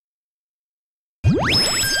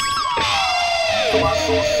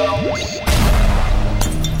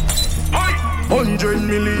$100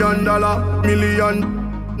 million, $100 million,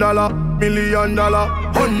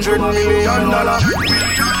 $100 million.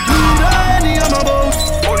 Any I'm about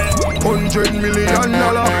 $100 million.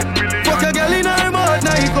 Fuck a girl in her mouth,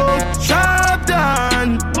 now you go sharp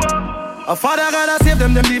down. A father gotta save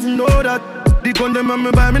them even know that. The gun them on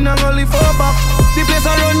me buy me not only 4 back. The place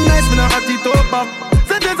I run nice, me not at the top back.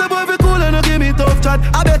 Sentence a boy fi cool and no give me tough chat.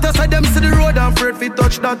 I better side them to the road and afraid fi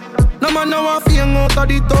touch that. No man now a fing out of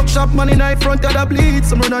the talk shop. Man in the front of the bleed,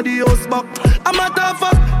 some run of the house back. I'm a tough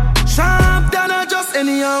up, sharp down or just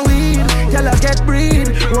any old weed. Y'all a get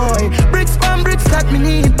breed, boy. Bricks from bricks that me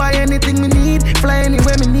need. Buy anything me need, fly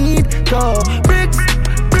anywhere me need. Go bricks,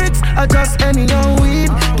 I just any old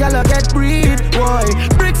weed. Y'all a get breed, boy.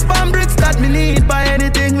 Bricks from bricks that me need. Buy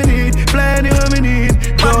anything me need, fly anywhere me need.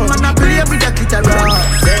 Go man a play with the clitoris.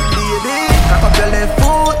 Then baby, cock up your left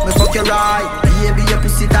foot, me fuck your right. Baby, your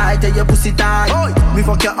pussy tight, your pussy tight. Me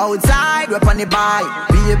fuck you outside, rep on the bike.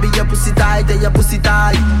 Baby, your pussy tight, your pussy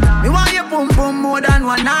tight. Me want you pum pum more than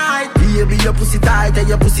one night. Baby, your pussy tight,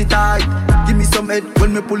 your pussy tight. Give me some head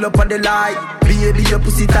when me pull up on the light. Baby, your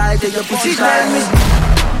pussy tight, your pussy tight.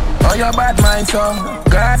 Oh, your bad mind, so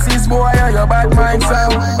glasses, boy, oh, your bad mind, so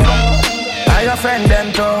I your friend,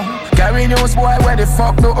 them, too. Carry news, boy, where the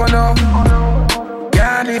fuck do you know?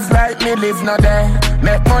 Can't live like me, live no day.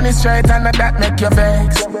 Make money straight and that make you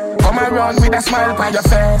vex. Come around with a smile on your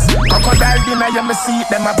face. Crocodile dinner, you me see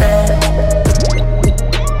them a bed.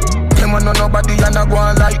 Them a know nobody and a go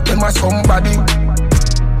on like them a somebody.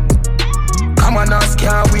 Come on, us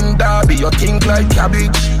can't win derby, you think like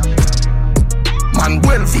cabbage. Man,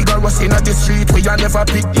 well figure was in the street where you never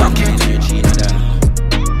pick pocket.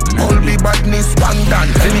 Only badness, one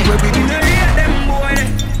dance. Anyway, we do.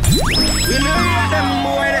 We know them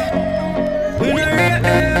boy. We know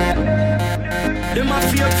them. Them a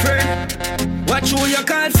fake friend. Watch who you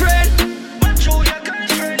call friend.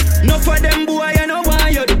 No for them boy, you know why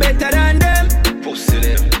you do better than them. Pussy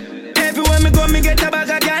them. Everywhere me go, me get a bag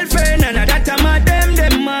of girlfriend, and that time of them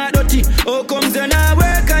mad dirty. Oh, comes you now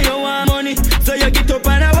work and you want money, so you get up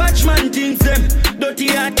and I watch man things them. Dirty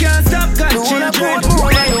heart can't stop catching children.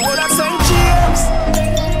 You wanna some cheers.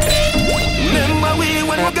 Remember we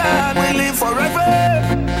when we God we live forever.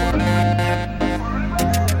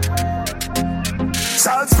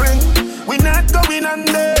 South Spring, we not going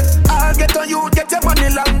under. I'll get on you, get your money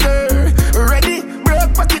longer. Ready,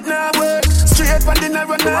 broke pocket now work. Straight from the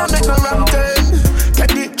narrow now, make no wrong turn. Get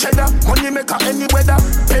the cheddar, money maker any weather.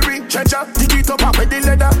 Perry treasure, dig it up with the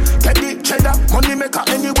leather. Get the cheddar, money maker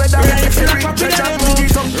any weather. Perry treasure, dig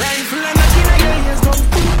it up. Rifle and a killer, yeah, yes, come.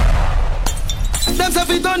 Them say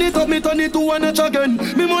fi turn it up, me turn it to one notch again.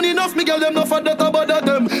 Me money enough, me girl them no for that about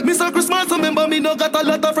them. Me say Christmas, remember me no got a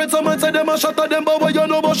lot of friends. Someone say them a shot at them, but what you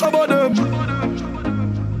know about shabba them?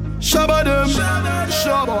 Shabba them,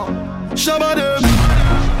 shabba them.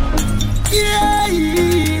 Yeah,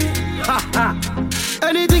 ha ha.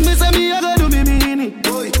 Anything me say me, I go do me mean it.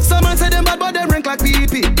 Someone say them bad, but them rank like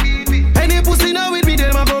pee-pee. Any pussy now with me,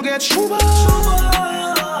 them a go get shuba.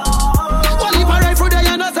 Well, if I ride through there,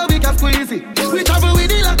 you know so we can squeeze it. We travel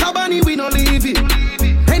with it like a bunny, we no leave it.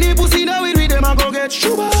 Any pussy now with me, them a go get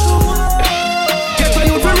shuba. Get a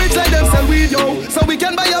youth for rich like them sell weed, yo. So we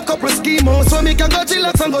can buy a couple schemos. So we can go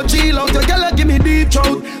chillax and go chill out. Your girl give me deep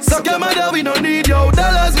throat. Suck your mother, we don't need yo.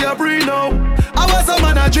 Dollars we are free now. I was some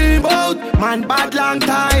man a dream about. Man bad long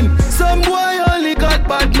time. Some boy only got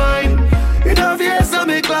bad mind. You know fear so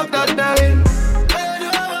me clap that time.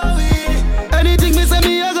 Anything me say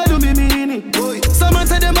me I go do me mean it. Someone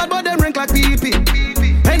say them bad but them rank like pee-pee.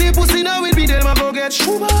 Any pussy now with me them a go get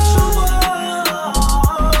shuba.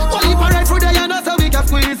 Well if I ride through there you know so we can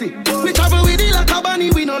squeeze it. We travel with it like a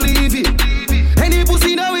bunny we no leave it. Any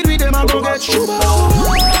pussy now with me them a go get shuba.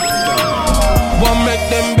 One make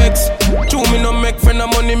them vex. Two me no make friend of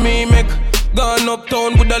money me make. Gone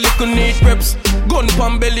uptown with a little neat reps. Gun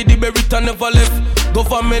pan belly the berita never left.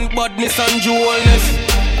 Government badness and jewelness.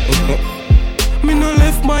 Me no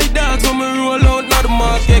left my dogs when me roll out not the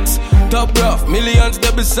Mark X. Top rough, millions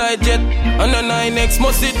they beside jet. And a 9X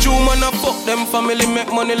must see true man a fuck them family.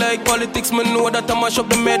 Make money like politics, me know that I mash up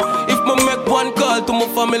the med. If me make one call to my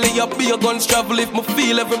family, I be a guns travel. If me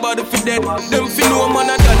feel everybody fi dead. Them fi know man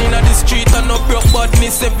a done in the street and no broke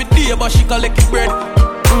badness every day but she collect it bread.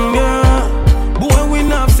 Yeah, boy we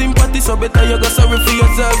not have sympathy so better you go sorry for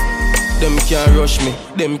yourself. them can't rush me,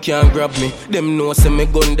 them can't grab me. Them know say me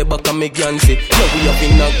gun the back of me grancy. Now we have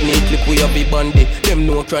been knock me clip, we have been bandy. Them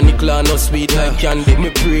know chronic law no sweet like candy.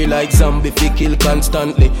 Me pray like zombie fi kill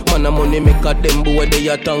constantly. Man a money make a them boy they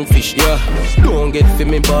a tongue fish. Yeah, don't get fi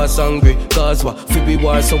me boss angry. Cause what fi be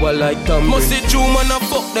war so I like Tom. Must see true man a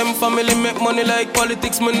fuck them family make money like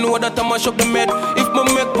politics. Me know that I mash up the med. If me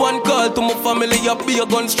make one call to my family, I be a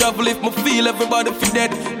guns travel. If me feel everybody fi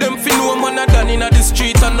dead, them fi know man a done inna the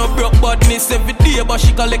street and no broke badness every day, but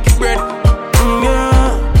she collect bread.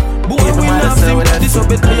 Yeah, boy we not sympathy, so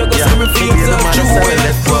better you go see me face up.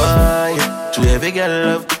 To every girl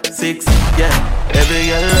love 6, yeah. Every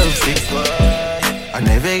girl love 6, and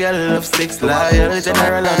every girl love 6. Loyal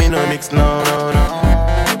general, I mean no mix, no.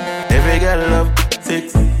 Every girl love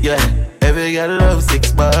 6, yeah. Every girl love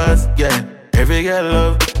 6 bars, yeah. Every girl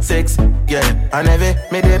love 6, yeah. And every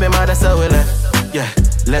me day me mother so we left, yeah,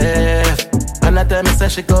 left. And I tell me say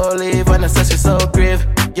she go leave, and I say she so grieve,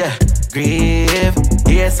 yeah, grieve.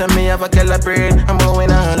 Yes, and me have a girl a brain, I'm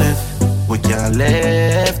going on left. We can't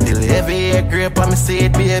left till every year grape on me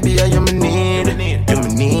seat, baby, you me need, you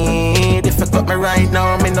me need. If I cut me right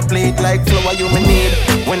now, I'm in the plate like flour, you me need.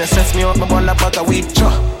 When it stress me out, me bun a bag of weed,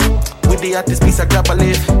 with the hottest piece of grab a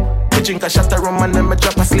leaf. Me drink a shot of rum and then me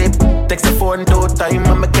drop a sleep. Text the phone, do time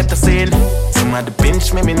when me get the scene. Somebody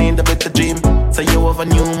pinch me need a better dream. Say you have a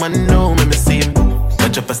new man, know me seem.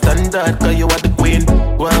 Not up a standard, cause you are the queen.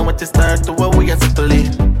 Go on with the start to what we are settle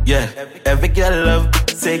it. Yeah, every girl love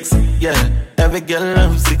 6, yeah. Every girl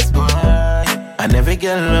love 6, and every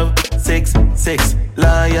girl love 6.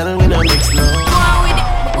 Loyal, we don't mix, no.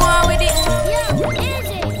 Go on with it. Yo,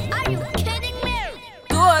 easy. Are you kidding me?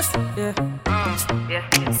 Ghost, yeah.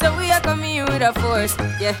 So we are coming in with a force,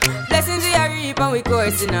 yeah. Blessings we are reap and we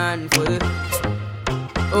coursing on full.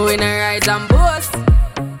 Oh, we not rise and boast.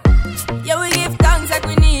 Yeah, we give thanks like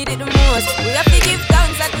we need it the most. We have to give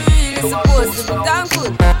thanks like we really supposed to be thankful.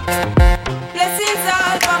 Blessings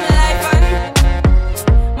all for my life and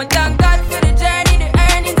my thank God for the journey. The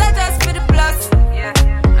earnings are just for the plus. Yeah,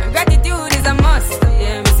 and gratitude is a must.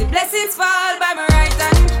 Yeah, me see blessings fall by my right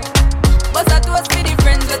hand. But I toast for the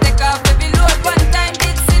friends we take off every load. One time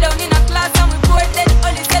did sit down in a class and we bored then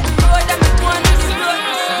only said the road and we go on to the road.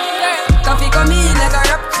 Coffee come in like a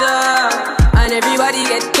rapture and everybody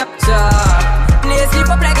get captured. Play sleep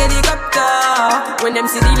up like a helicopter when them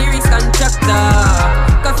see the lyrics constructor.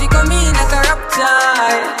 Coffee come in like a rapture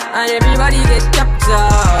and everybody get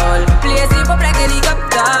captured. Play sleep up like a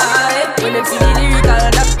helicopter when them see the lyrical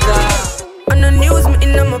doctor. On the news, me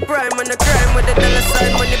in my prime, on the crime with the dollar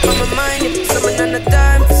sign, money for my mind. If someone on the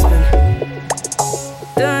time to spend,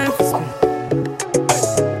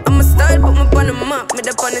 I'ma style, put me on the map, me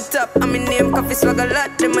up on the top. I'm in name, coffee swag a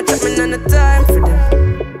lot. Them a chat me on the time for them.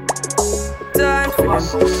 Time for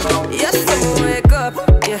them. Yes, I'ma wake up.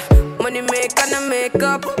 Yeah, money make and I make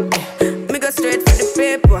up. Yeah, me go straight for the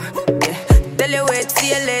paper. Yeah, tell you wait, see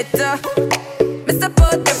you later. Mr.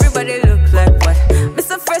 Pot, everybody look like what?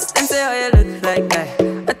 Mr. First, them say how you look like that.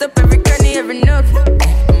 I top every cranny, every nook.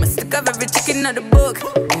 I'ma stick up every chicken out the book.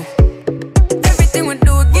 Everything we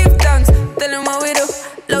do, give thanks. Tell them what we do.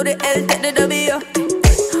 Load the L, take the W.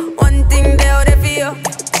 One thing they out there for you.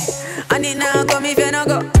 And it now come if you no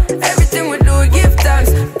go. Everything we do, give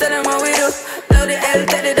thanks. Tell them what we do. Load the L,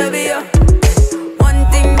 take the W. One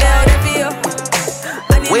thing they out there for you.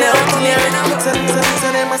 And it now come if you no go.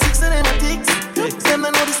 Tell them my 6 and them my ticks. Them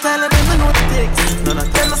don't know the style and them don't know the ticks. None of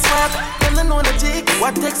them are smart, them don't know the ticks.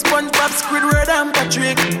 What takes SpongeBob, Squidward and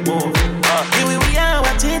Patrick? Here we are,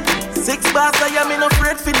 watch it. 6 bars, I am in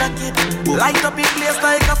afraid for knock it. Light up in place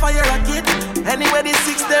like a fire rocket. Anywhere the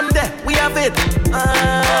 6 them there, we have it.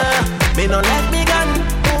 Me no let me gun.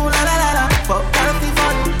 Ooh la la la la. For healthy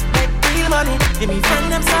fun, make real money. Give me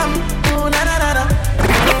friend them some. Ooh la la la la.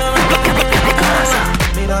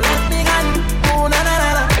 Me no let me gun. Ooh la la la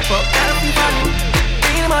la. For healthy fun,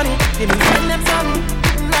 real money. Give me friend them some.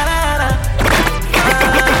 La la la la.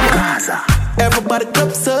 Everybody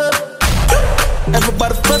cups up.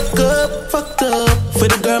 Everybody fucked up. For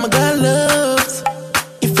the girl my girl loves.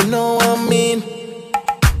 If you know what I mean.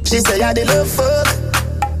 She say yeah, they love fuck.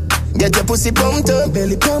 Get your pussy pumped up,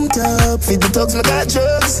 belly pumped up. Feed the dogs, my got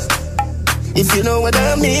drugs. If you know what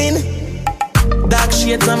I mean. Dark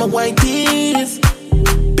shades on my white tees.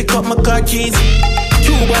 Pick up my car keys.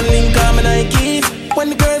 Cuban link on my Nikes. When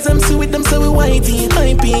the girls I'm see with them, so we whitey,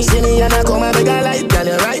 my piece. See me and I come and make a light, girl,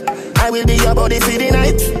 you're right. I will be your body for the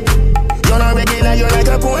night. You're not regular, you're like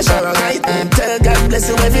a Porsche or a kite. Tell God bless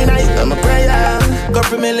you every night, I'm a prayer. Got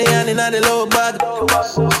for million in the low bag.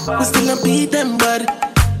 We still don't beat them, bud.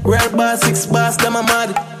 Red bar, 6 bars, them a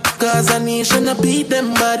mad. cause a nation to beat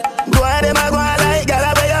them bad. Go on them a go on like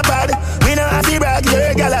gala where you bad. We know how to brag,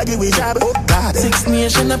 yeah, gala give we job. Oh God, 6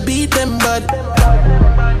 Nation to beat them bad.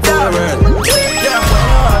 yeah.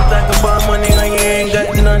 Talk about money and you ain't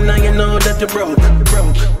got none, and you know that you're broke.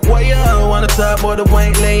 Why you wanna talk about the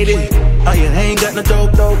white lady? Oh, you ain't got no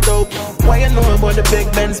dope. Why you know about the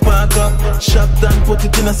big Benz park up? Shop and put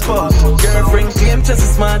it in a spot. Girlfriend claim just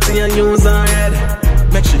as smart and use her head.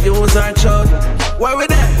 Make sure you use her chug. Why we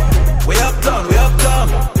there? We uptown.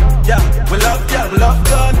 Yeah, we love gun. We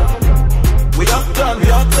uptown. We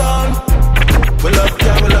love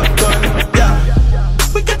gun. Yeah,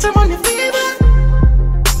 we got your money fever.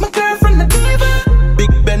 My girlfriend a diva.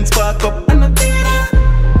 Big Benz park up and a diva.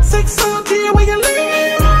 6 out here where you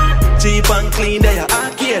live. Cheap and clean, they are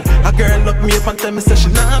arcade. A girl look me up and tell me say she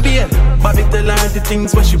not be. Bobby tell her the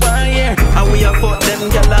things what she want here. And we are for them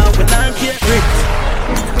gyal and we not care.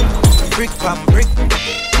 Brick pam brick.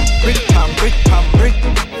 Brick pam brick.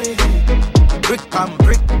 Brick pam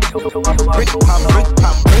brick. Brick pam brick.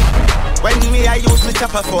 When me I use me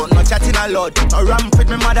chopper phone, no chatting a lot. No ramp with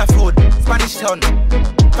me mother food. Spanish town,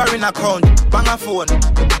 foreign account, bang a phone,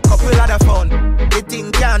 couple other phone. The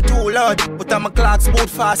thing can't too loud, but I'm a clocks boot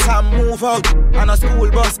fast and move out. On a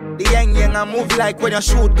school bus, the young I move like when you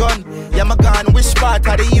shoot gun. Yeah, my gun, which part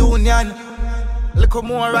of the union? Look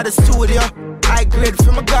more at the studio. I grade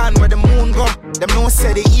from a gun where the moon go. Them no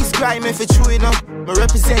say the East crime if it's true enough. Me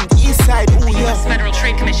represent East Side, ooh The yeah. U.S. Federal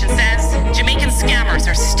Trade Commission says Jamaican scammers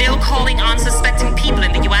are still calling unsuspecting people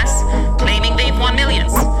in the U.S., claiming they've won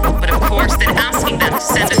millions. But of course, they're asking them to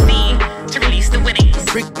send a fee to release the winnings.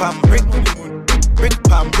 Brick pam brick. Brick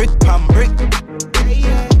pam brick. Brick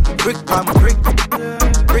pam brick.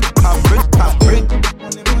 Brick pam brick.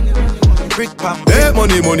 Brick pam. Make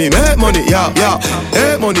money, make money, yeah.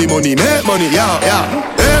 Make money, make money, yeah.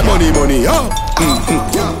 Make money, yeah. Make money, yeah.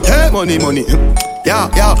 Make money, yeah.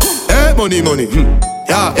 Make money,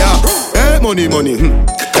 yeah.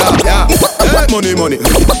 Make money.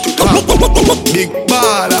 Big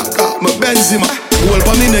baller, got my Benzema. Hold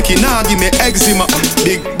for me neck, nah give me eczema.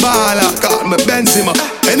 Big baller, got my Benzema.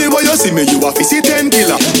 Anyway you see me, you have to see 10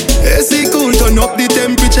 killer. AC cool, turn up the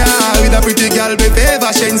temperature. With a pretty girl, be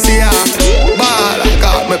favor Shensia. Baller,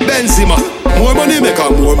 got my Benzema. More money make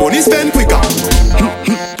her, more money spend quicker.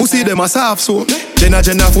 Pussy them a soft soap. Jenna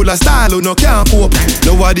full of style who no can't cope.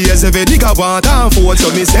 Nowadays every nigga want and afford.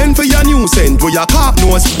 So me send for your new scent with your cop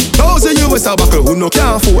nose. $1,000 US a buckle who no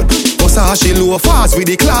can't afford. She low fast with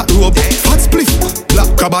the clock rope. Hot spliff,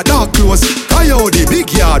 black crab a dark clothes. Coyote the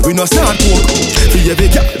big yard we no start work. For every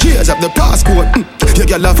girl cheers up the passcode. Your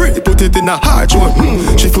girl afraid put it in a hard road.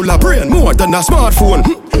 She full of brain more than a smartphone.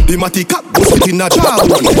 The matty cap goes it in a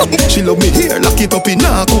jawbone. She love me here, lock it up in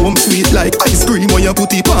a comb. Sweet like ice cream when you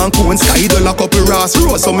put it on cone. Sky the lock up a Ross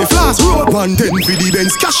Road, so me floss road. 110 for the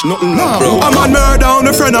Benz cash, nothing now. I'm on murder on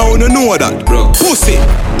the friend, I wanna know that, bro. Pussy,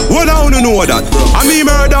 what I wanna know that, bro. I mean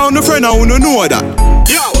murder on the friend, I wanna know that.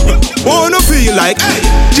 Yo, wanna feel like, hey,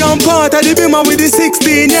 jump out of the beamer with the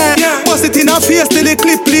 16, yeah. Bust it in her face till the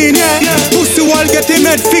clip clean, yeah. Pussy wall get him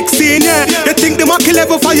head fixing, yeah. You think the Mac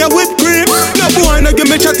level fire with cream? No boy no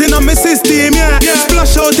give me chatting on my system, yeah.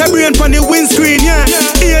 Splash out the brain from the windscreen, yeah.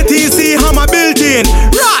 ATC hammer built in.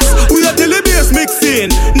 Ras, we are till the bass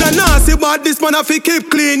mixing. Nah, see what this man have to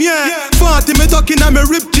keep clean, yeah. 40 me talking on me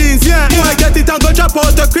ripped jeans, yeah. Boy get it and go drop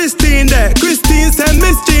out to Christine there. Christine send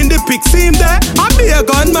Miss Jean the pic seam there. I be a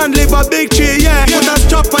gunman live a big tree, yeah. Put a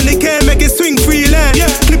strap on the cane make it swing freely,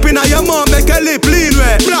 yeah. Clipping on your mom make a lip lean,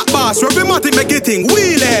 way. Black bass, Robbie-matic make it thing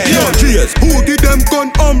wheelie. Yo, cheers, who give them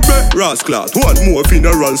gun umbre? Rasclat, one more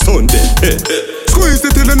funeral Sunday. Squeeze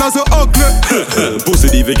it in the nozzle ugly.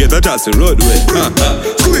 Pussy even get a chance to roadway.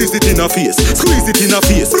 Squeeze it in her face, squeeze it in her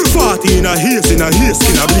face. 40 in her haze, skin a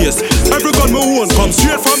blaze. Every gun me own come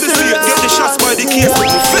straight from the state. Get the shots by the case, but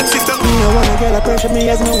me flex it up. Me no wanna get a pressure me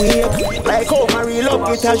as me wake. Like how my real love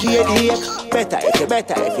get a shade ache. Better if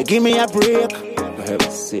you give me a break. For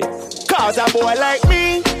heaven's sake. Cause a boy like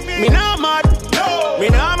me not mad. No. Me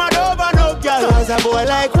not mad over no girl. Cause a boy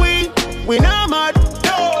like we not mad.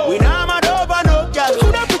 No. We not mad over no girl. She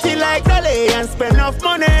coulda pretty like Dolly and spend enough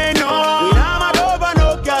money. No. We not mad over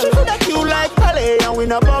no girl. She coulda cute like Dolly and we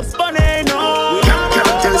no box money. No. We not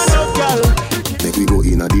mad over no girl. Make we go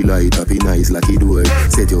in a delight, happy nice lucky door.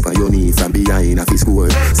 Set you on your knees from behind a fist score.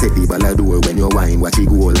 Set the ball a door when you wine, watch it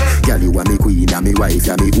goal. Girl, you are me queen, and me wife,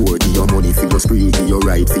 and me whore. Give your money for your spree, give your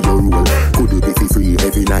right for your rule. Could you be free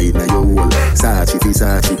every night now your whole. Sachi fi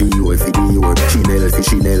Sachi, be your fi be your. Chanel fi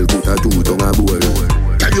Chanel, put a two tongue a bowl.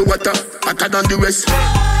 Tell you what, hotter than the rest.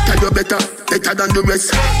 Tell you better than the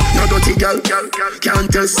rest. No dirty girl, can't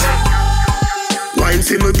test. Wine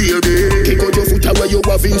see me baby. Kick out your foot where you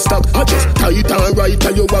have in stock. I just tight and right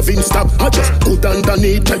and you have in stock. I just put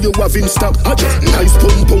underneath and you have in stock. I just nice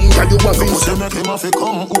pum pum and you have in stock. Make him have to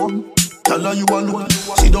come home. Tell her you alone.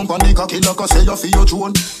 Sit down pon the cocky like I say you feel your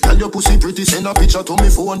throne. Tell your pussy pretty, send a picture to me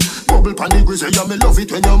phone. Bubble pon the grizzly, yeah me love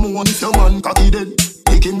it when you moan. If your man cocky dead,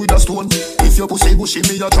 kick him with a stone. If your pussy bushy,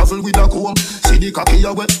 me a travel with a comb. See the cocky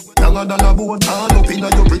a wet, longer than a bone. Hand up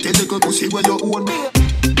inna your pretty little pussy where you own.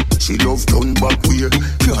 She love turn back way.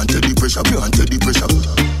 Can't tell the pressure, can't tell the pressure.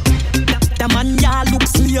 The man ya look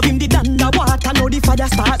slave him the down the water, now the fire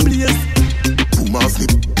start blaze. Boom off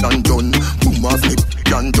lip, done done. Boom off lip,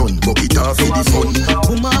 done done. Bucket off for the fun.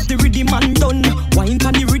 Boom off the rhythm and done. Wine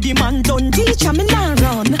pan the rhythm and done. Teacher me now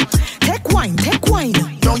run. Take wine, take wine.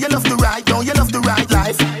 Don't you love the right, don't you love the right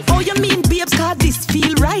life? Oh you mean babes, cause this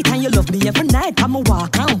feel right. And you love me every night, come and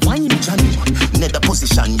walk and wine. Nether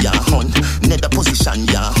position, ya hun. Nether position,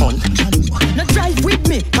 ya hun. Now drive with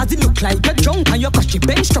me, cause it look like you're drunk. And your cushy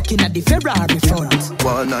bench struck in at the Ferrari front.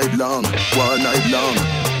 One night long,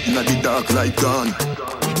 inna the dark light gone.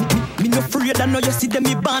 Me no afraid, I know you see them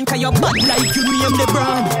me band. Cause you're bad like you name the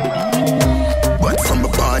brand. But from the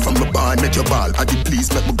barn, make your ball. I did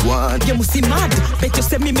please make me go on. You must see mad. Bet you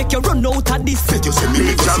say me make you run out of this. Bet you say me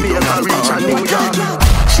make you run out.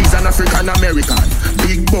 She's an African American.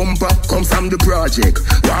 Big bumper, come from the project.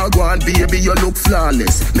 Wagwan baby, you look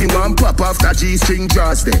flawless. Me want pop off that G-string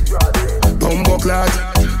draws there. Bumbo clot,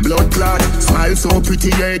 blood clot. Smile so pretty,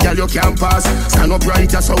 yeah, girl, you can't pass. Stand up right,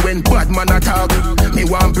 so when bad man attack. Me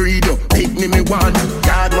want breed you, pick me want.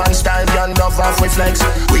 God one style, girl, love off with flex.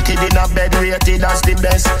 Wicked in a bed, rated as the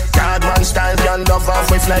best. God one style, girl, love off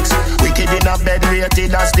with flex. Wicked in a bed,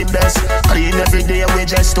 rated as the best. Clean every day, we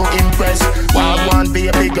just to impress. Wagwan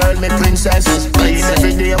baby girl, me princess. Clean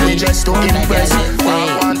every day, we just to impress.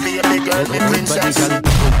 Wagwan baby girl, me princess.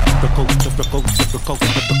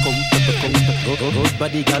 Good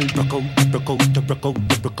body girl,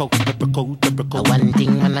 one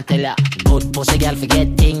thing when I tell ya, good pussy girl forget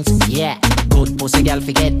things, yeah. Good pussy girl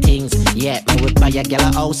forget things, yeah. Me would buy a girl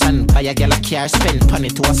a house and buy a girl a car, spend money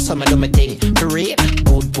to a summer do me thing. For real,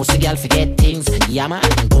 good pussy girl forget things, yeah man.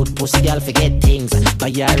 Good pussy girl forget things.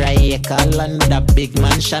 Buy her a acre land with a big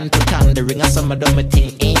mansion, put on the ring of summer do me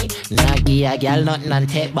thing, eh. Nah give a girl nothing and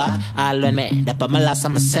take back. All when me, that my last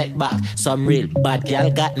I'm a setback. Some real bad girl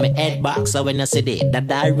got me head back. So when you see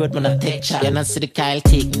that road when I take chat, you not see the Kyle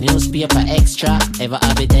take newspaper extra. Ever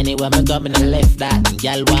have it anywhere me go, me no left that.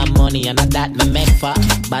 Girl want money and that me make for.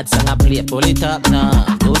 Bad song I play, pull it up now.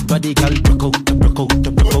 Good body girl, broke out. The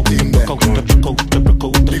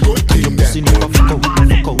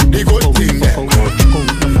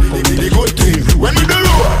good thing. When we do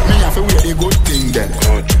low, me have to wear the good thing then.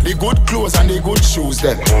 The good clothes and the good shoes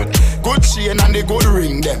then. Good chain and the good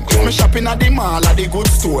ring then. Me shopping at the mall at the good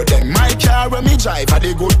store then. My car when me drive at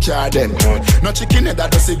the good car then. No chicken head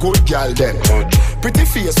that does a good girl then. Pretty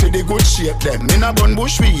face with the good shape then. In a bun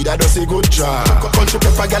bush weed that does a good job. Country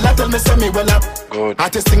pepper girl that tell me say me well up.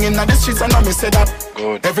 Artist singing at the streets and I me say that.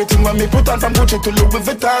 Everything when me put on from Gucci to Louis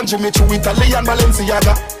Vuitton, Jimmy Choo, Italian,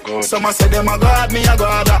 Balenciaga. Some I say them a god, me a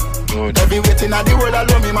god. Every waiting at the world I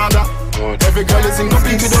love me mother. Every girl is in the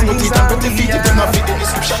beat, don't put it and put the feet. If you not fit the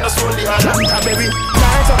description, that's only harder. Baby,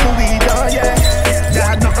 light up the weed, oh yeah.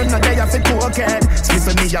 God, nothing no day off the cocaine.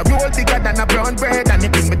 Slipping me a roll bigger than a brown bread. And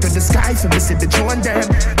it bring me to the sky for me see the drone them.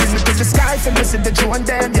 Bring me to the sky for me see the drone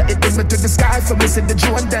them. Yeah, it bring me to the sky for me see the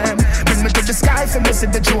drone them. Bring me to the sky for me see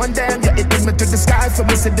the drone them. Yeah, it bring me to the sky for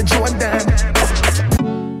me see the drone them.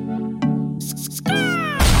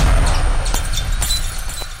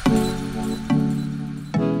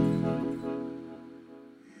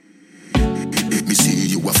 Me see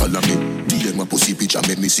you a follow me. DM a pussy picture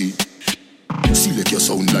make me see. Select your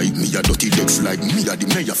sound like me, a dirty decks like me, a the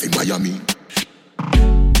mayor for Miami.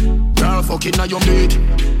 Girl fucking on your mate.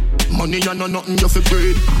 Money and no nothing you fi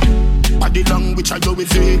breed. Body language I go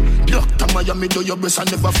with it. Doctor Miami do your best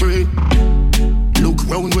and never afraid. Look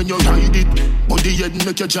round when you ride it. Body head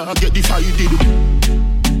make your jaw get divided.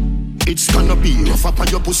 It's gonna be rough up on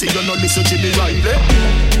your pussy, you no listen to me Riley.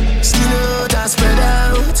 Skin out and spread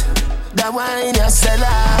out. That wine you sell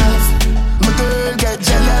off. My girl get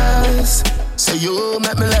jealous. Say you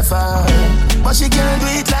make me laugh out. But she can't do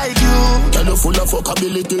it like you. Girl you full of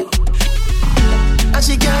fuckability. And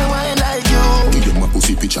she can't wine like you. Give them a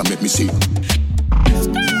pussy picture make me see.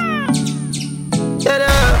 Get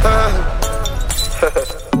up.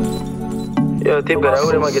 Yo, tip girl, how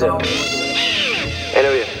would I get up?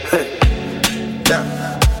 Anyway.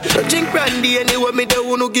 I drink brandy anyway, me don't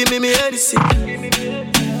wanna give me medicine.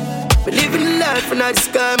 Me living life in the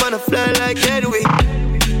sky, man, I fly like anyway.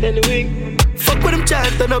 Fuck with them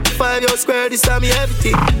chant, turn up to 5 your square, this time me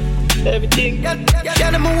everything. Everything.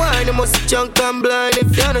 Girl, I'm a wine, I must junk and blind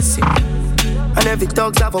if you don't see. And every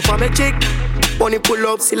dog's have up on my chick. Money pull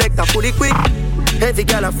up, select a fully quick. Every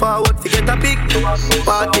girl a forward, forget a pick.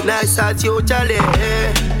 Party nice at you, Charlie.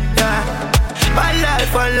 Yeah. One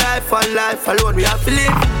life, alone we have to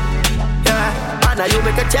live. Yeah. And now you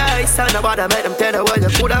make a choice, and nobody make them tell you where you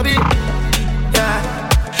could have been. Yeah.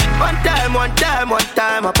 One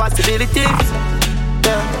time, a possibilities.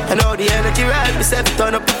 Yeah, I know the energy right. We said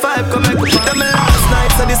turn up the vibe, come make it fun. Tell me last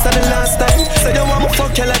night, so this is the last time. Say you want me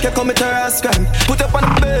fuck you like you commit a rash crime. Put up on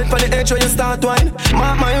the bed, for the edge where you start wine.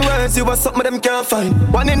 Mark my words, you are something them can't find.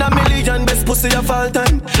 1 in a million, best pussy of all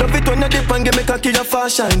time. Love it when you dip and give me cocky your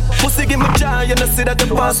fast shine. Pussy give me joy, you know see that you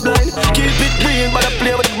pass blind. Keep it real, but I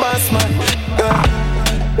play with the boss man.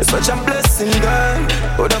 Yeah. It's such a blessing, girl.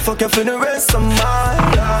 Who the fuck you for the rest of my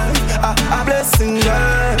life? A blessing,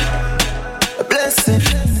 girl. A blessing,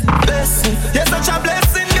 you're such a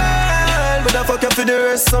blessing, girl. But I fuck you for the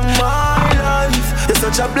rest of my life. You're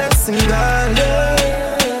such a blessing, girl.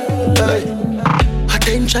 Hey.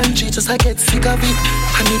 Attention, she just I get sick of it.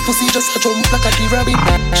 And the pussy just a jump like a rabbit.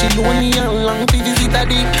 She lonely and long to visit a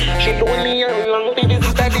dick.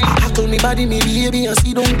 I told me body, me baby, and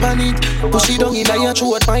she don't panic. Push she down in your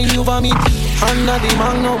throat, find you vomit. Under the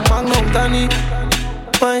magnum tonic.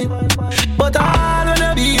 Fine, but I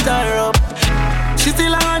wanna beat her up. She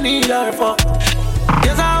still I need her fuck.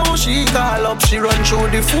 Guess how she call up. She run through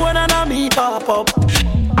the phone and I me pop up.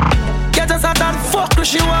 Get us at that fuck.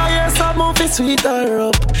 She want hear some movie sweet her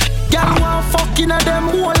up. Girl want fucking at them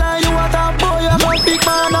whole and you want a boy. I'm a big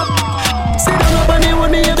man up. Sit down up and you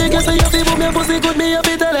with me a big ass. So you see me pussy good me a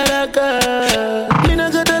bit of that girl. Me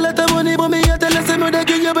not gonna tell her the money but me a tell her say me they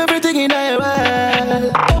give you everything in her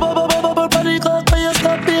world. Body cock for your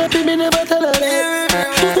stop baby me never tell her that.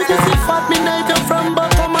 Pussy fat me knife you from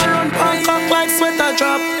back. Come and run punk cock like sweater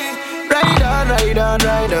drop.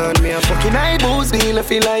 Ride on. Me a fucking eye boost me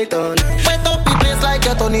if you light on. Wet up the place like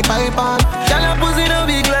a Tony pipe on. Girl your pussy no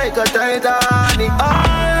big like a Titanic.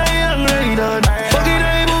 Ride on. Fucking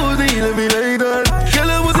eye boost me if you light on. Girl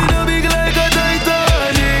your pussy no big like a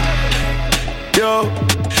Titanic. Yo.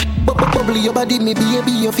 Bubble your body, me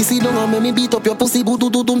baby. If you see down and me beat up your pussy,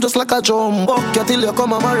 boom just like a drum. Buck you till you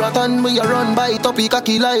come a marathon. Me a run by it up, he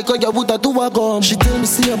cocky like how you woulda do a gum. She tell me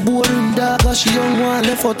see a boring dog, cause she young one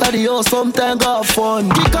left out of the house. Sometime got fun.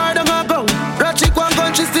 Kick her down a gun. Ratchet one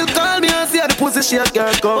gun, she still call me and see how the pussy she a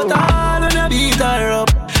girl come. But I wanna beat her up.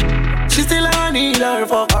 She still I need her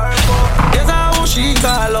fuck. Guess how she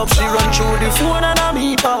call up. She run through the phone and I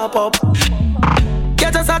me pop up.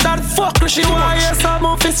 Get us at that fuck, she want hear some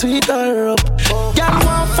of it sweet her up. Girl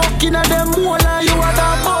want fucking at them whole and you want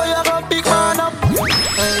a boy, you got big man up.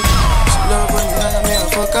 Hey, she love when me a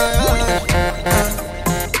fuck her.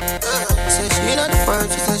 Say she not fine,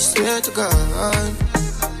 she said she swear to God.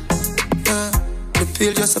 The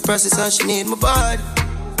pill just a process and she need my body.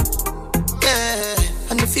 Yeah,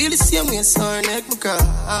 and I feel the same way so her neck me cry.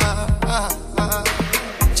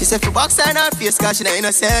 She said for box her in her face cause she not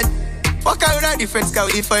innocent. Fuck her with her different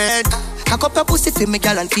scout different. Cock up your pussy for me,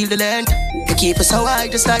 girl, and feel the length. You keep us so high,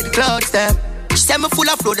 just like the clouds, them. She said me full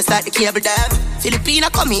of flow, just like the cable, them.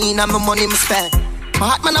 Filipina come in, and my money me spend. My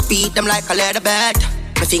heart, man, I beat them like a leather bed.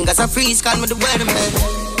 My fingers are freeze, call me the weatherman.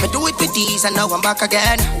 I do it with these, and now I'm back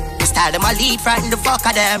again. My style, them, I lead, frighten the fuck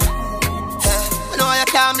of them. I know I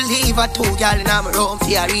can't believe I told y'all in my room for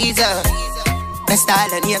a reason. My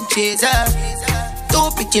style, and name chaser.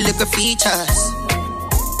 Two pretty little features.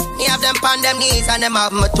 Me have them on them knees and them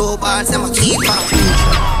have my two bands, them a keep on.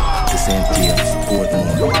 The same place,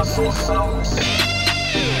 Portmore.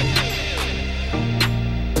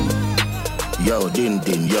 Yo, din,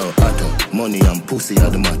 yo, Otto. Money and pussy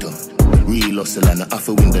are the matter. Real hustle and I have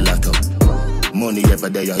to win the lotto. Money ever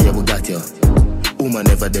there, yeah, we got you. Woman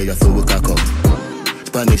ever there, so we cock up.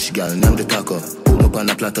 Spanish girl, now the taco. Put me up on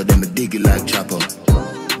a platter, then me dig it like chopper.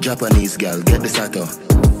 Japanese girl, get the sato.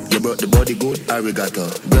 You brought the body good,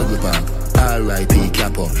 arigato. Burger Park, R.I.P.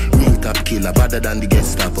 Capo. Real top killer, better than the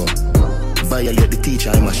Gestapo. Violate the teacher,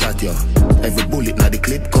 I'ma shot you. Every bullet now the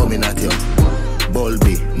clip coming at you.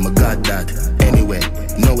 Bulby, my god that. Anyway,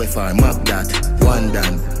 nowhere far, map that. One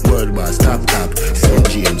down, world boss, top. St.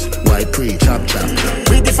 James, white pre, chop.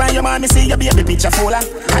 We define your man, me see your baby picture fuller.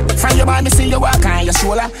 From your man, me see your walk on your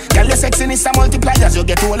shoulder. Girl, your sexiness a multiply as you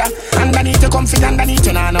get older. Underneath you comfy, underneath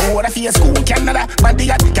you nah no water. For your school, Canada,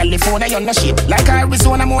 body at California, you're no shape. Like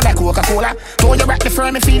Arizona, more like Coca-Cola. Throw you back the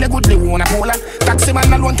firm, me feel a good, they wanna polar. Taxi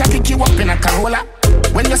man alone can pick you up in a Corolla.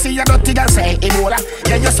 When you see your dirty girl say Ebola.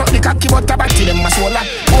 Yeah, you suck the cocky but a batty them a sola.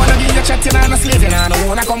 Wanna give you chatting and a slaving and I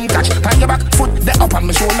wanna come catch. Pan your back foot, the up on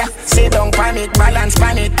my shoulder. Sit down, pan it, balance,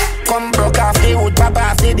 pan it. Come broke off the wood, pop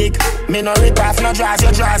off the dick. Me no rip off, no draws,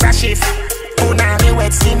 your draws a shift. Put on me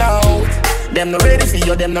wet skin out. Them no ready for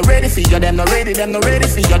you, them no ready for you, them no ready, them no ready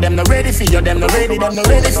for you, them no ready for you, them no ready, them no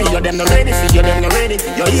ready for you, them no ready for you, them no ready.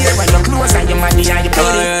 You're here when you're close and your money and you pay.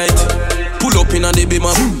 Alright. Pull up in a the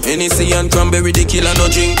beamer. Hennessy and cranberry, the killer no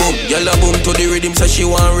drink up. Gyal a boom to the rhythm, say she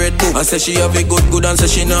want Red Bull. I say she have it good and say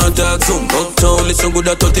she not talk soon. Uptown listen good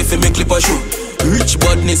at 30 for me clip a shoe. Rich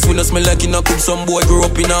badness, we no smell like in a cup. Some boy grew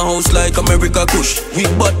up in a house like America Kush. We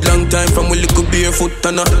bad long time from we little barefoot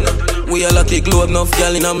and we all lucky glow enough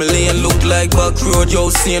gal in a lane. Look like back road, yo,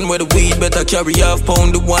 seeing where the weed better carry half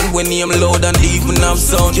pound. The one when name loud and even have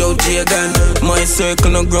sound. Yo, Jagan, my circle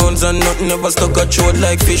no grounds and nothing ever stuck a throat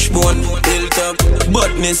like fishbone. Hilltop,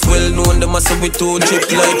 badness well known. Them a say we too chip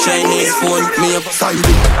like Chinese phone. Me a side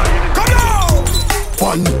it. Come on!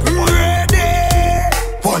 One. Ready!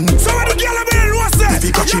 One. Somebody get a bell, what's that? If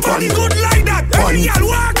you catch it, body good like that. One. Every girl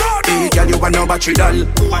walk out. Hey, girl, you want no battery doll.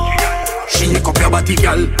 Shake up your body,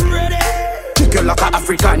 girl. Kick you like a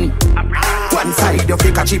African. One side you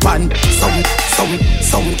fake a chip on.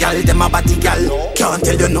 Some girl, them a body girl. Can't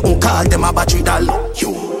tell you nothing, call them a battery doll.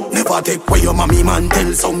 You never take away your mommy man.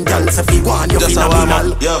 Tell some girl if you want you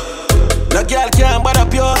phenomenal. Yo, no girl can't bad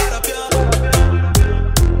up yo.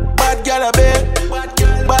 Bad girl a bit.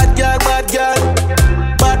 Bad girl.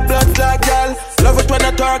 Bad blood like girl. Love it when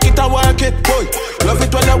I talk it and work it, boy. Love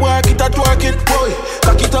it when I work it and twerk it, boy.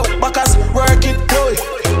 Cock it up, backers, work it, boy.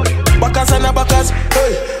 Backers and a backers,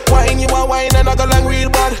 hey. Wine you a wine and I go long real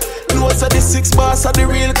bad. Close of the 6 bars of the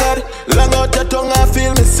real god. Long out your tongue I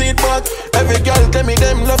feel me seat back. Every girl tell me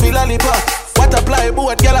them love me lollipop. What apply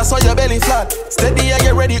boat, girl I saw your belly flat. Steady and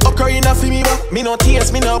you ready, occurring a for me back. Me no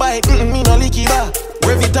taste, me no bite, me no licky back.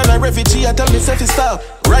 Rev it and a refugee, I tell me self stop.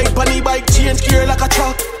 Ride on the bike, change gear like a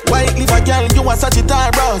truck. White leave a girl, you a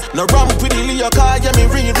Sagittarius brown. No ramp with the Leo car, yeah me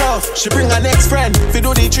real rough. She bring her next friend, fi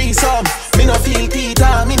do the threesome. Me no feel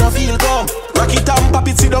Peter, me no feel gum. Rock it and pop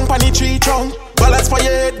it, sit down pon the tree trunk. Balance for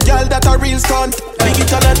your head, girl, that a real stunt. Dig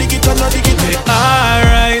it and a dig it and a dig it. We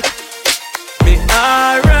alright, we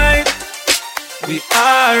alright, we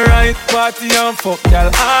alright. Party and fuck,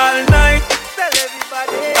 girl, all night. Tell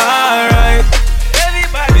everybody, alright,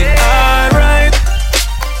 everybody, we alright.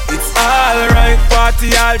 It's alright,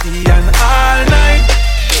 party all day and all night.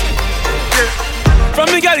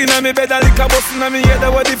 From me girl inna me bed a lick a bus inna me head.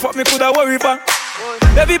 What the fuck me coulda worry for?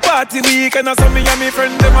 Every party weekend I saw me and me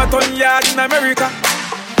friend them a ton yard in America.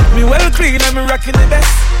 Me well clean and me rocking the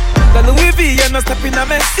best. The Louis V and no step in a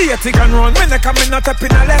mess. See a tick and run when they come in not up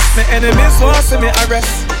in a less. Me enemies want see me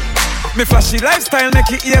arrest. Me flashy lifestyle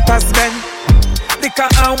make it haters bend. Liquor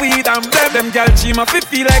and weed and blem. Them gal cheat me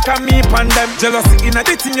feel like I'm me pan them. Jealousy in a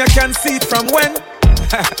the thing you can see it from when.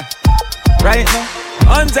 Right now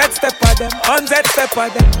 100 step of them, 100 step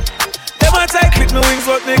of them. Them a try clip me wings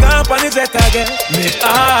but me gone on the jet again. Me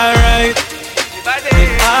alright, we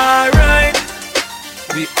alright,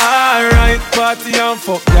 we alright. Party and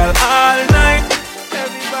fuck girl all night.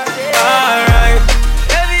 Everybody alright,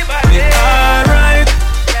 everybody we alright.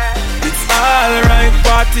 It's alright,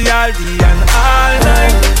 party all day and all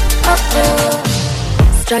night.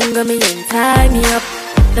 Strangle me and tie me up.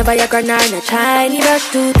 Never your granny and a shiny brush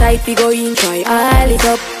too tight. We go in, try all it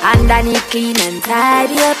up. Underneath clean and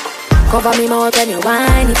tidy up. Cover me mouth when you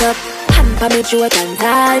wind it up. Hamper me throat and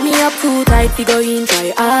tie me up too tight. We go in,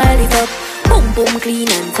 try all it up. Boom boom clean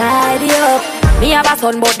and tidy up. Me have a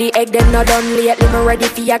son but the egg them not done lately. Me ready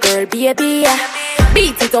for your girl baby.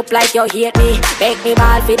 Beat it up like you hate me. Beg me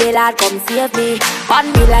ball for the lad come save me. Pan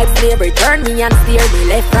me like slavery, turn me and steer me.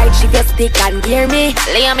 Left right shift your stick and gear me.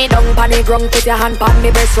 Lay me down pan the ground, put your hand pan me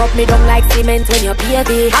breast. Rub me down like cement when you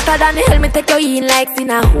baby. Hotter than the hell me take you in like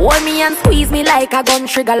sinner. Hold me and squeeze me like a gun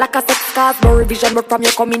trigger. Like a sex cause no revision. But from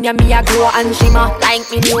you come in, me a glow and shimmer. Like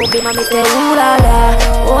me new be me say ooh la la,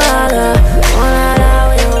 ooh la la, ooh la la,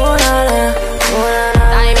 ooh la la, ooh la la.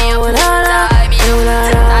 Tie me up, tie me up,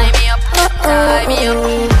 tie me up. Tie me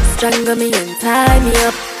up, strangle me and tie me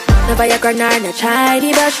up. Never your granny and a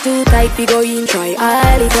shiny brush too tight. We go in, try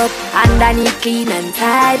all it up. Underneath clean and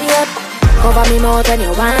tidy up. Cover me mouth when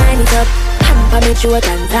you wind it up. Hamper me throat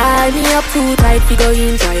and tie me up too tight. We go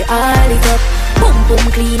in, try all it up. Boom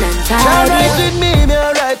boom clean and tidy. She alright with me, me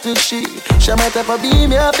alright with she. She my type of B,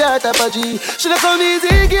 me a type of G. She don't come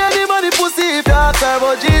easy, give the money pussy. If you ask her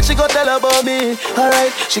about G, she go tell about me.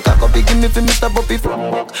 Alright, she cock up, give me for Mr. Buppy from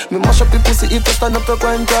back. Me mash up the pussy if you stand up to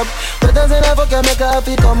grind job. Better than ever can make her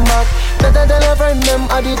happy come back. Better than a friend them,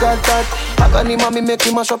 I did that. I got him mommy make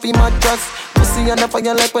him mash up him mattress. Pussy and a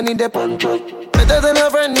fire like when he dey punch. Better than a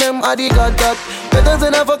friend them, I did that. Better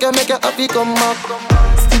than ever can make her happy come back.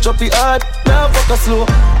 Stitch up the heart, now fuck her slow.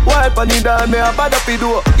 Wipe on the down, me a bad up the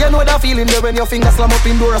door. You know that feeling there when your fingers slam up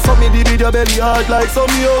in door. So me did your belly hard like some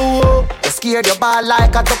yo. You scared your ball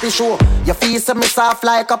like a tuppy show. Your face me soft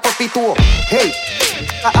like a puppy toe. Hey,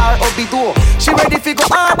 R.O.B. door. She ready fi go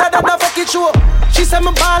harder than a fucking show. She say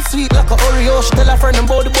my ball sweet like a Oreo. She tell her friend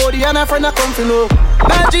about the body and her friend a come to know.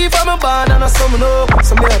 Bad G from a band and a summer know.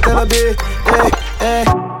 So me a tell her be, hey.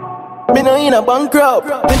 Me no in a bankrupt.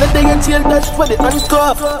 Me no day and jail dash for the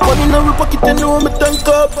handcuff. Money in our pocket, you know me tank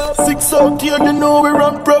up. 6 out here, you know we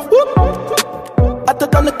run prof. Hotter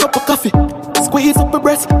than a cup of coffee. Squeeze up your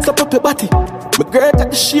breast, stop up your body. My girl got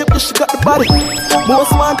the shape, yeah, she got the body.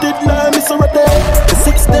 Most wanted, now me so right there. The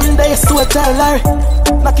 6 them days, so I tell Larry.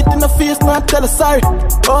 Knock it in the face, not tell her sorry.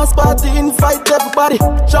 House party, invite everybody.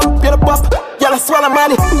 Champion pop, y'all swallow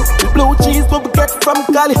money. Blue cheese, what we get from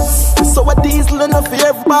Cali. So a diesel enough for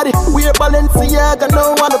everybody. We're Balenciaga,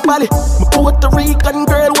 no one a body. My Puerto Rican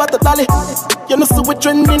girl, what a dolly. You know, so we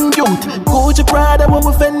trending youth. Gucci Prada, what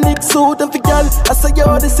we Fenix suit. And for y'all, I say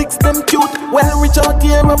yo, the 6 them cute. Well, reach out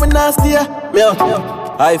here, when we nasty. Me out,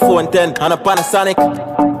 iPhone 10 and a Panasonic.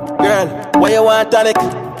 Girl, why you want tonic?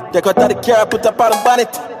 Take out of the car, put up on the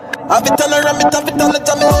bonnet. Have it on her, have it on the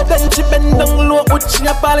tummy. Then she bend down low, but she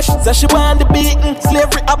a polish. So she want the beating,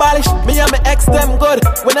 slavery abolish. Me and my ex them good,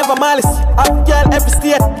 whenever malice. I've girl every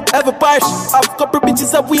state, every parish. I've couple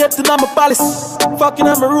bitches up waiting on my palace. Fucking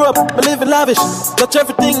on my rope, me living lavish. Touch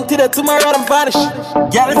everything till that tomorrow I'm vanish.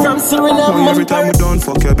 Girl from Suriname. Every time we done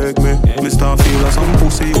fuck you beg me. Me start feel like some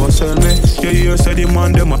pussy was sell me. Yeah, you said the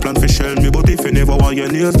man them a plan for shell me. But if you never want your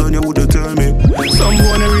nails done, you wouldn't tell me.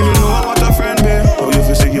 Someone really know what a friend be. Oh, you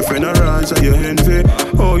feel say your friend arise and you envy.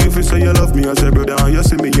 Oh, you feel say you love me as a brother and you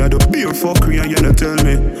see me you the beer fuckery and you don't tell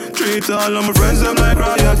me. Treat all of my friends them like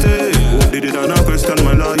royalty. Who did it and I question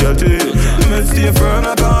my loyalty. Me stay firm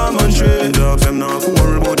like a man tree. Dogs them not for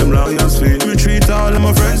worry about them loyalty. Me treat all of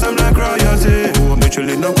my friends them like royalty. Who me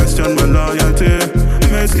truly no question my loyalty.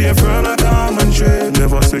 Me stay firm like a man tree.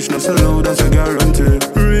 Never switch no sell out, that's a guarantee.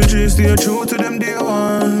 Real G stay true to them day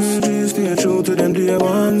ones. G stay true to them day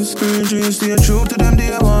ones. Real G stay true to them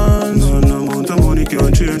day ones. No amount of money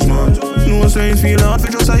can't change man. No say it feel hard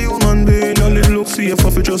for just a human being. And it looks safe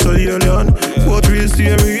for just a alien. But real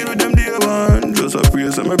stay real with them day one. Just a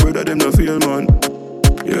praise and my brother them no feel man.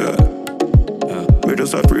 Yeah. Me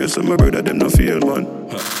just a praise and my brother them no feel man.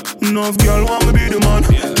 Enough girl want me be the man.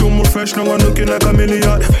 Too much fresh now and looking like a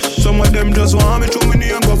million. Some of them just want me to me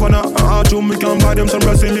name governor. Too me can buy them some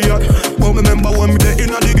Brazilian. But remember when me dey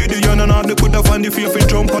in a the Gideon and all they could have found the faith in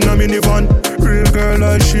jump on a minivan. Real girl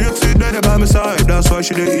like she sit there by my side. That's why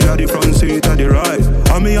she dey in the front seat at the right.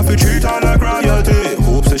 And me have to treat her like royalty.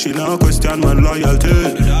 Hope say she not question my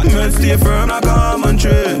loyalty. Me stay firm like a man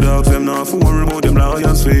tree. Dogs them not for worry about them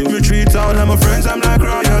loyalty. Me treat all of my friends I'm like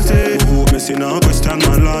royalty. Hope me see not question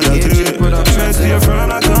my loyalty. Me stay firm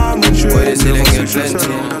like a man tree. Never switch no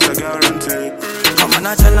sell, that's a guarantee. I'm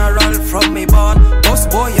a general from me born. Boss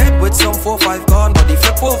boy head with some 4-5 gun. Body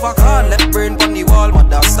flip over car, left brain on the wall.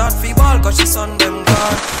 Mother start free ball cause she son them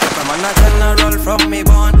gone. I'm a general from me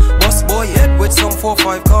born. Boss boy head with some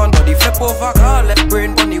 4-5 gun. Body flip over car, left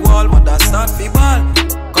brain on the wall. Mother start free ball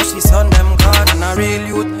cause she son them gone. And a real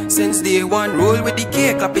youth since day one. Roll with the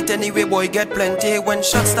cake, clap it anyway, boy get plenty. When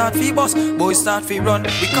shots start free bus, boy start free run.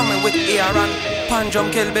 We coming with AR and pan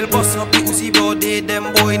drum, kill bill, bust up the Uzi bro. They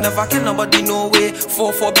them boy never kill nobody no way.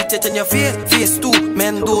 4-4 beat it in your face, face 2.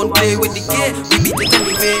 Men don't play with the game, we beat it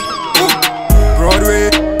anyway. Broadway,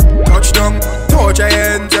 touchdown, touch your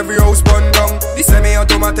hands, every house bun down. The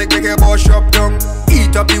semi-automatic make a boss shop down.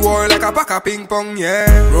 Eat up the wall like a pack of ping pong, yeah.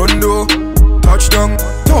 Rondo, touchdown,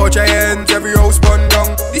 touch your hands, every house bun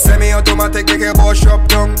down. The semi-automatic make a boss shop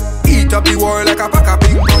down. Eat up the wall like a pack of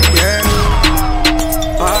ping pong, yeah.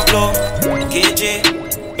 Pablo, KJ,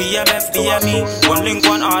 BMF, BME, one link,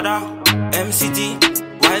 one order.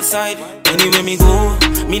 MCT, Wild side. Anyway me go,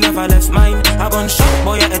 me never left mine. I gun shot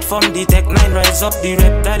boy your head from the Tech 9. Rise up the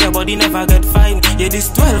reptile, your body never get fine. Yeah,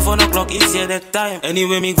 this 12 on o'clock is yeah that time.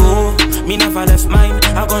 Anyway me go, me never left mine.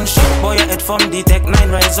 I gun shot boy your head from the Tech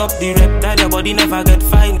 9. Rise up the reptile, your body never get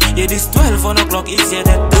fine. Yeah, this 12 on o'clock is yeah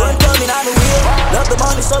that time. Don't tell me not the way. Love the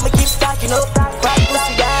money so me keep stacking up. Right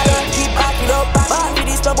pussy guy, keep backing up. Back with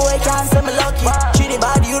this trouble, I can't say me lucky. Treating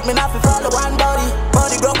body youth, me not fi follow one body.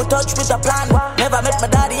 Body grow with touch with a plan. Never met my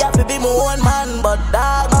daddy, I fi be my own man. But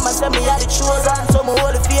dog, mama said me had the chosen. So me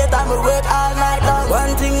hold the faith and me work all night long.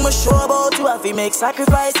 One thing me sure about you, I fi make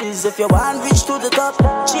sacrifices. If you want reach to the top,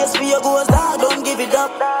 chase for your goals, dog, don't give it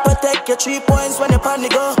up. Protect your 3 points when you pan the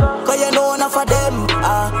go. Cause you know enough of them.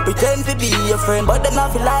 Pretend to be your friend, but them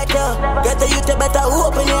not feel like you. Get the youth, you better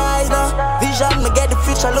open your eyes now. Vision, me get the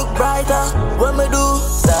future look brighter. What me do?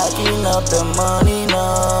 Stacking up the money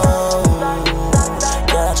now.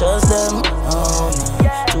 Can't trust them.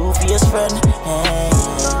 Two-faced friend.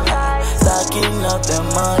 Stacking up the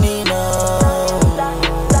money now.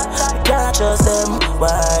 Can't trust them.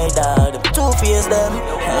 Why dog? Them two-faced them.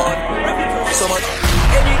 So much.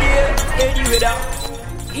 Any day, any weather.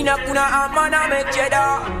 In a kuna a man a make cheddar.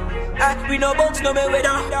 We no box, no me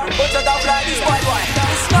weather. But I got fly this boy.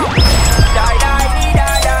 Die.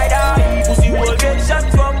 Pussy will get shot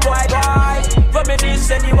from boy. From me this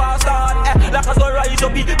and you are start. Like a sun rise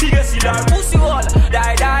up, biggest killer. Pussy will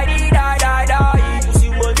die. Pussy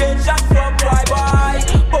will get shot from boy.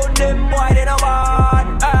 But them boy they no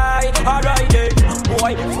want. Alright then.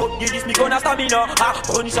 Boy, fuck this, me gonna stamina.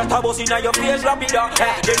 Punish a tabos in your face rapida.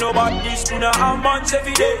 They know about this tuna and months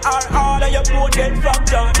every day. All of your blood get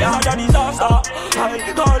fractured. Yeah, a disaster.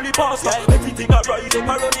 I call the pastor. Everything I rise up,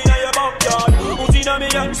 I run in your backyard. Who's in a me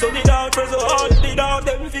young, so the dog press so hard. The dog,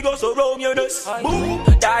 them figures so wrong, you know. Boom.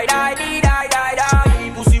 Die.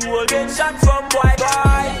 Pussy will get shot from boy.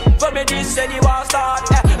 From me this and you are start.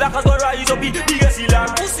 Like a sun rise up, biggest killer.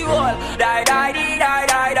 Pussy will die.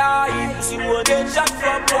 Pussy will get shot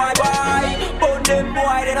from boy. But them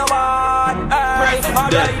boy they no want. Alright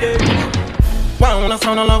then. Wanna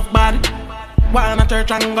sound of love bad. Wanna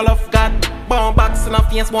church angle of God. Bomb box in a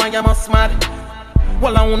face, boy, you must mad.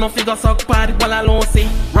 Well, I wanna figure suck bad. Well, I don't see.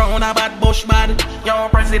 Round a bad bush bad. Young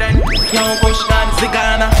president, young push God.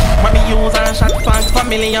 Zigana. Mommy use and shot fang.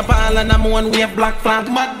 Family a ball and I'm one wave black flag.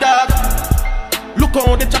 Mad dog. Look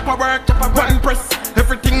how the chopper work. Run press.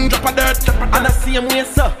 Everything drop a dirt. And I see him way,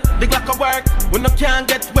 sir. The Glock a work. When I can't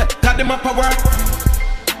get wet, got them up a work.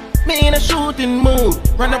 Me in a shooting mood.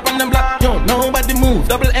 Run up on them block, yo, nobody move.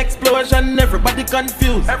 Double explosion, everybody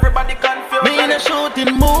confused. Me in a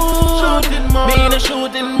shooting mood. Me in a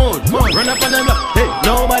shooting mood. Run up on them block, hey,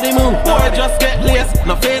 nobody move. Boy, just get laced,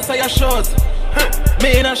 no face of your shorts.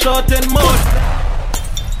 Me in a shooting mood.